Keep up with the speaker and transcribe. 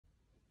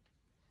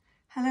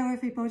Hello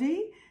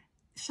everybody,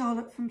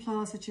 Charlotte from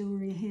Plaza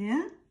Jewellery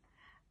here,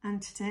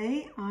 and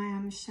today I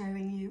am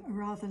showing you a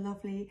rather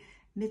lovely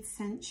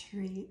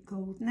mid-century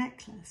gold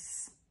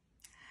necklace.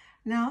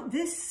 Now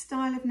this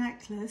style of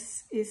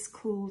necklace is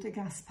called a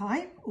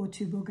gaspipe or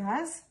tubo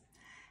gaz,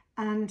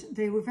 and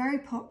they were very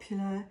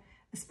popular,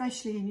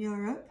 especially in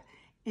Europe,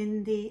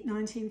 in the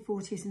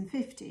 1940s and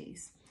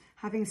 50s.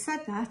 Having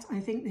said that,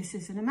 I think this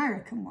is an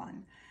American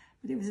one,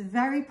 but it was a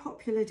very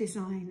popular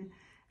design.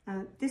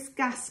 This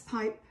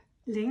gaspipe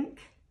link,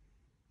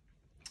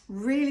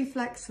 really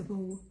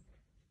flexible.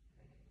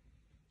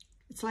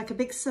 It's like a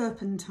big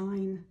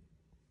serpentine.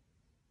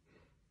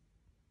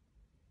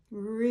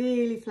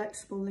 Really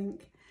flexible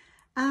link.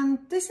 And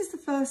this is the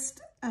first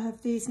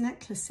of these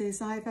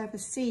necklaces I've ever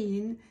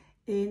seen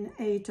in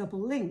a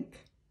double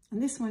link.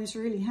 And this one is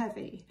really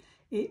heavy.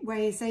 It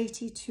weighs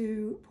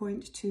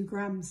 82.2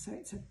 grams, so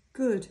it's a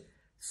good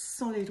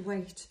solid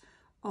weight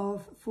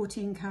of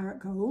 14 karat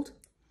gold.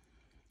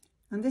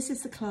 And this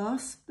is the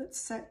clasp that's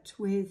set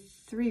with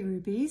 3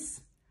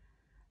 rubies,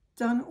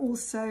 done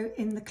also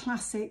in the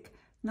classic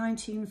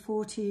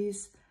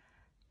 1940s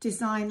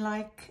design,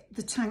 like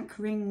the tank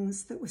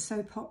rings that were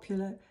so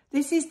popular.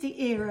 This is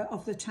the era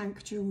of the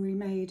tank jewellery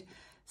made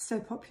so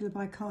popular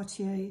by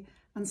Cartier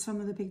and some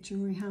of the big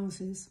jewellery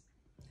houses.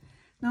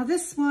 Now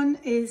this one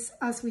is,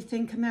 as we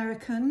think,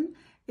 American.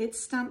 It's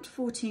stamped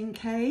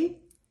 14K,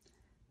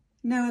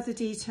 no other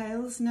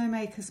details, no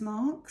maker's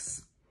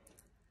marks.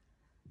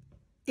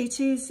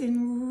 It is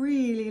in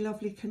really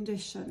lovely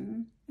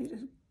condition. It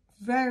has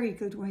very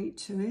good weight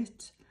to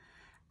it.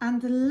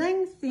 And the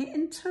length, the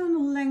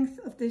internal length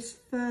of this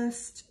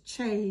first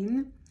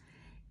chain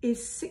is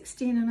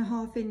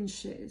 16.5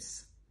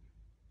 inches.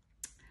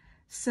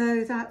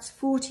 So that's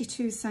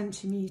 42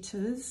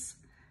 centimetres.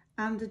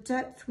 And the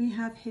depth we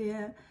have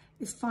here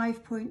is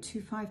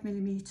 5.25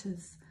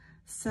 millimetres.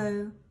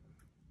 So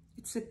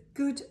it's a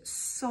good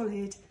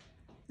solid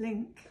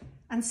link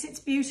and sits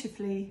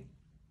beautifully.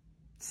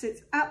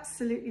 Sits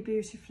absolutely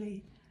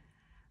beautifully.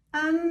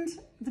 And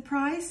the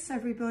price,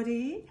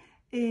 everybody,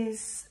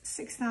 is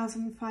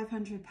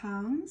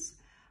 £6,500,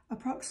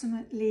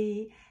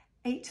 approximately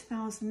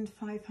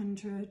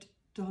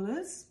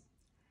 $8,500,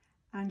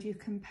 and you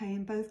can pay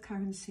in both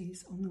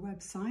currencies on the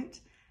website.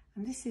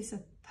 And this is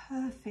a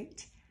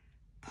perfect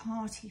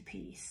party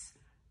piece.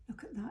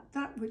 Look at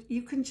that.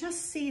 You can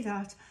just see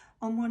that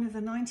on one of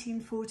the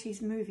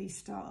 1940s movie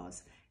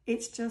stars.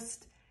 It's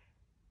just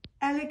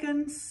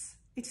elegance.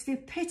 It's the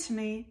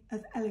epitome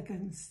of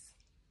elegance.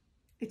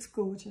 It's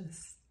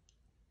gorgeous.